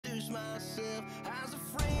himself as a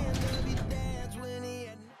friend of your dad's when he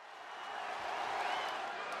had.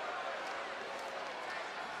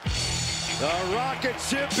 The rocket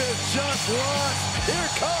ship is just launched. Here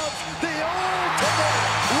comes the Ultimate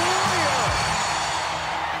Warrior.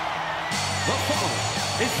 The following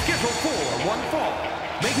is scheduled for one fall,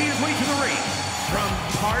 making his way to the ring from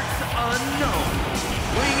parts unknown,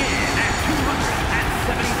 weighing in at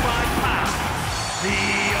 275 pounds, the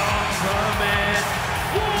Ultimate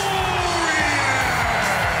Warrior!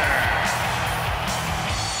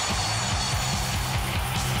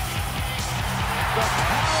 The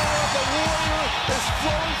power of the Warrior is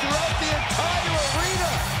flowing throughout the entire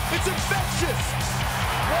arena. It's infectious.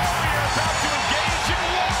 Warrior about to engage in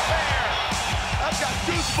warfare. I've got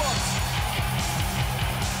goosebumps.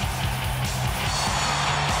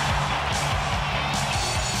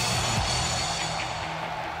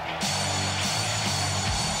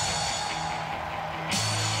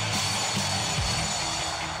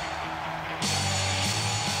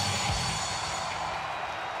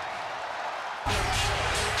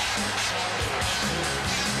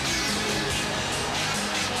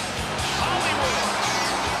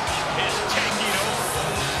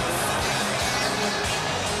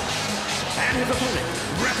 His opponent,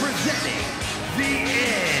 representing the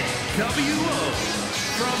NWO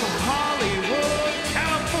from Hollywood,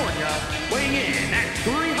 California, weighing in at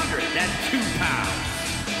 302 pounds,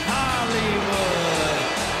 Hollywood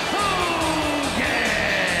Hogan!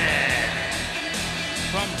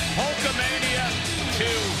 From Hulkamania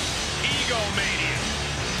to Egomania.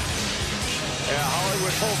 Yeah,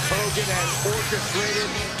 Hollywood Hulk Hogan has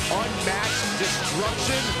orchestrated unmatched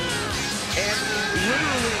destruction and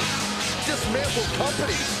literally dismantled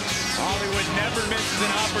companies. Hollywood never misses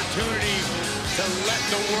an opportunity to let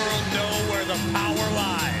the world know where the power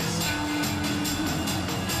lies.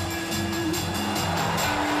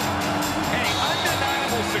 Hey,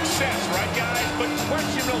 undeniable success, right guys? But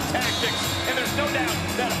questionable tactics, and there's no doubt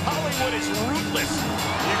that Hollywood is ruthless.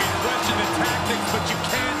 You can question the tactics, but you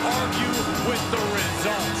can't argue with the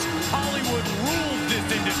results. Hollywood rules this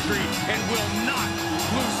industry and will not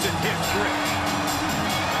loosen his grip.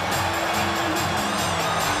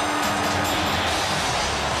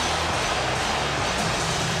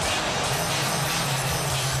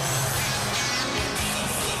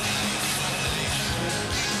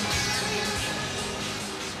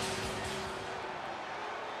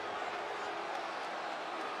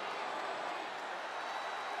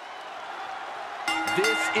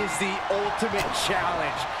 This is the ultimate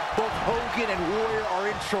challenge. Both Hogan and Warrior are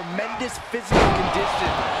in tremendous physical condition.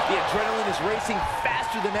 The adrenaline is racing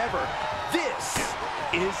faster than ever. This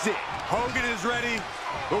is it. Hogan is ready.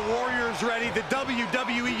 The Warrior is ready. The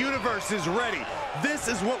WWE Universe is ready. This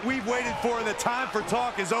is what we've waited for, and the time for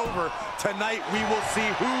talk is over. Tonight, we will see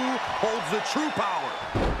who holds the true power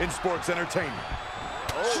in sports entertainment.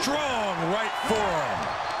 Strong right forearm.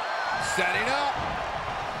 Setting up.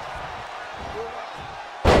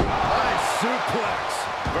 Nice suplex.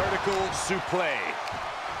 Vertical suplex.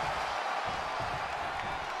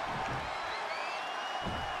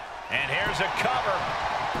 And here's a cover.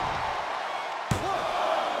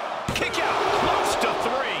 Kick out, close to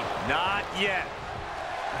 3. Not yet.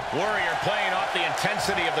 Warrior playing off the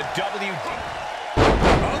intensity of the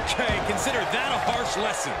Okay, consider that a harsh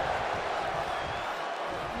lesson.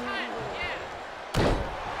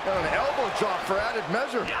 Got an elbow drop for added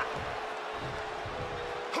measure.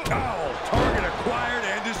 Oh, target acquired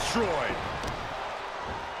and destroyed.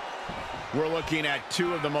 We're looking at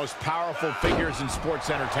two of the most powerful figures in sports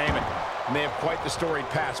entertainment, and they have quite the storied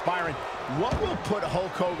past. Byron, what will put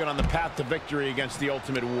Hulk Hogan on the path to victory against the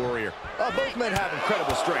Ultimate Warrior? Both men have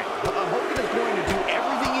incredible strength. Hogan is going to do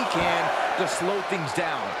everything he can to slow things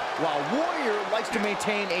down, while Warrior likes to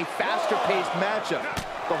maintain a faster-paced matchup.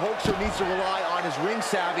 The Hulkster needs to rely on his ring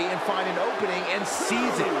savvy and find an opening and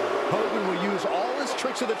seize it. Hogan will use all his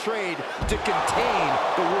tricks of the trade to contain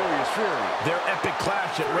the Warrior's fury. Their epic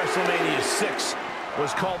clash at WrestleMania 6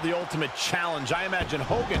 was called the Ultimate Challenge. I imagine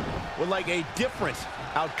Hogan would like a different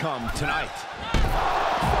outcome tonight.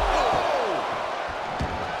 Oh!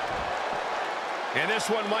 And this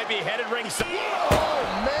one might be headed ringside. Oh,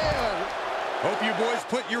 man! Hope you boys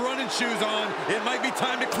put your running shoes on. It might be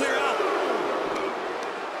time to clear out.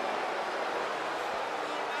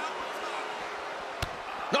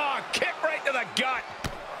 Oh, kick right to the gut.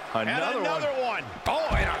 Another one. Oh,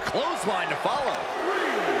 and a clothesline to follow.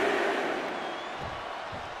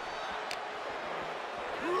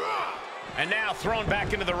 And now thrown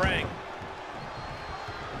back into the ring.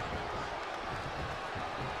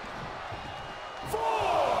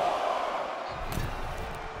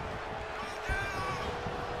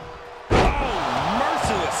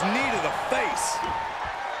 vicious knee to the face.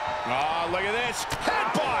 Oh, look at this.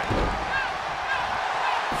 Headbutt.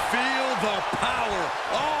 Feel the power.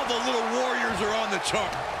 All the little warriors are on the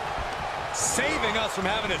chart. Saving us from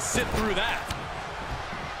having to sit through that.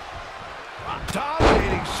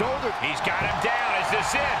 Dominating shoulder. He's got him down. Is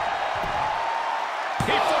this it?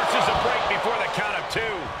 He forces a break before the count of 2.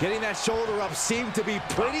 Getting that shoulder up seemed to be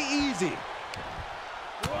pretty easy.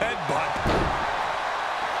 Headbutt.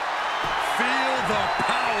 Feel the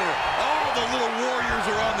power. All the little warriors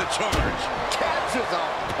are on the charge. Catches a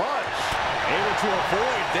punch. Able to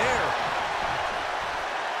avoid there.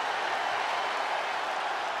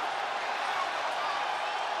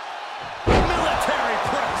 Military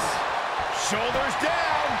press. Shoulders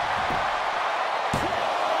down.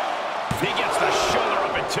 He gets the shoulder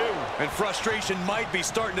up in 2. And frustration might be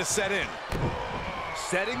starting to set in.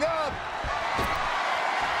 Setting up.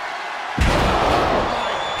 Oh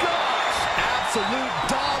my gosh! Absolute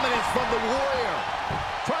dominance from the Warrior.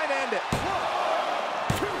 Trying to end it.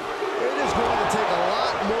 It is going to take a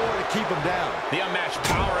lot more to keep him down. The unmatched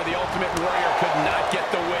power of the Ultimate Warrior could not get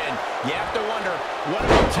the win. You have to wonder, what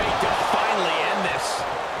it will take to finally end this?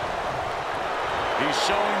 He's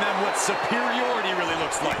showing them what superiority really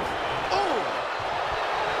looks like. Oh!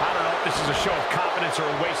 I don't know if this is a show of confidence or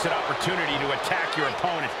a wasted opportunity to attack your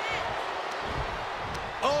opponent.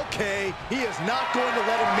 Okay, he is not going to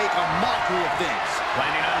let him make a mockery of things.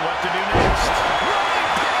 Planning on what to do next. Running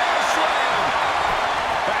power slam!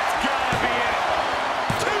 That's gotta be it.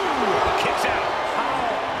 2. Kicks out.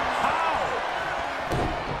 How?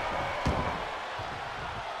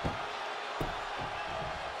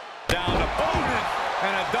 Down to Hogan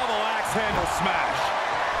and a double axe handle smash.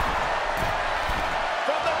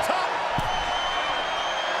 From the top!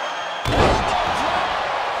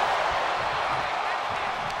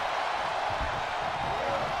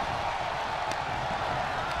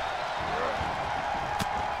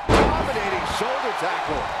 Dominating shoulder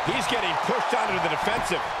tackle. He's getting pushed out into the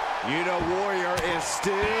defensive. You know Warrior is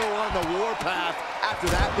still on the warpath after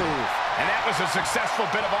that move. And that was a successful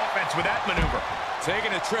bit of offense with that maneuver.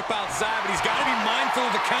 Taking a trip outside, but he's got to be mindful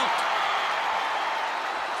of the count.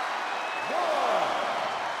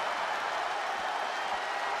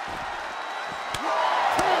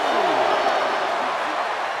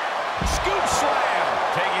 Scoop slam.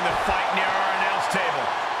 Taking the fight near our announce table.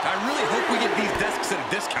 I really hope we get these desks at a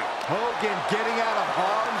discount. Hogan getting out of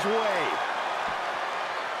harm's way.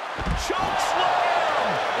 Choke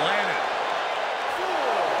slam. Landed.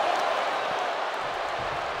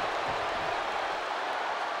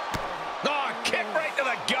 Oh, kick right to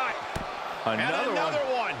the gut. Another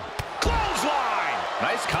one. Clothesline.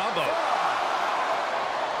 Nice combo.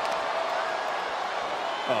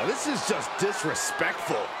 Oh, this is just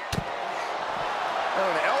disrespectful. Oh,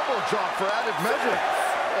 an elbow drop for added measure.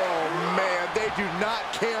 Oh, man, they do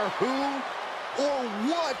not care who or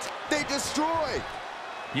what they destroy.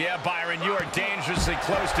 Yeah, Byron, you are dangerously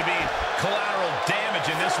close to being collateral damage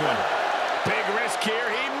in this one. Big risk here.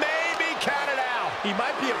 He may be counted out. He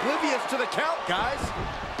might be oblivious to the count, guys.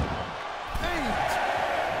 8.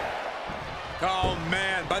 Oh,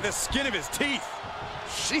 man, by the skin of his teeth.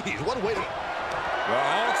 Jeez, what a way to... The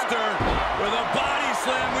Hulkster with a body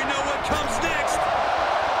slam. We know what comes next.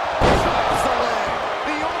 Drops the leg.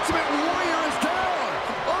 The Ultimate Warrior is down.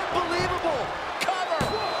 Unbelievable. Cover.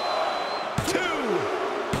 2.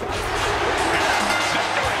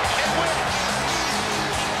 Victory and win.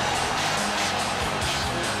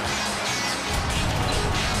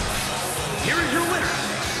 Here is your winner,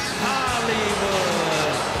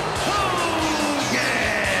 Hollywood Hogan.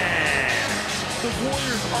 The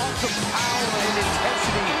Warrior's awesome power and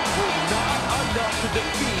intensity were not enough to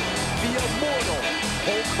defeat the immortal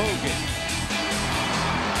Hulk Hogan.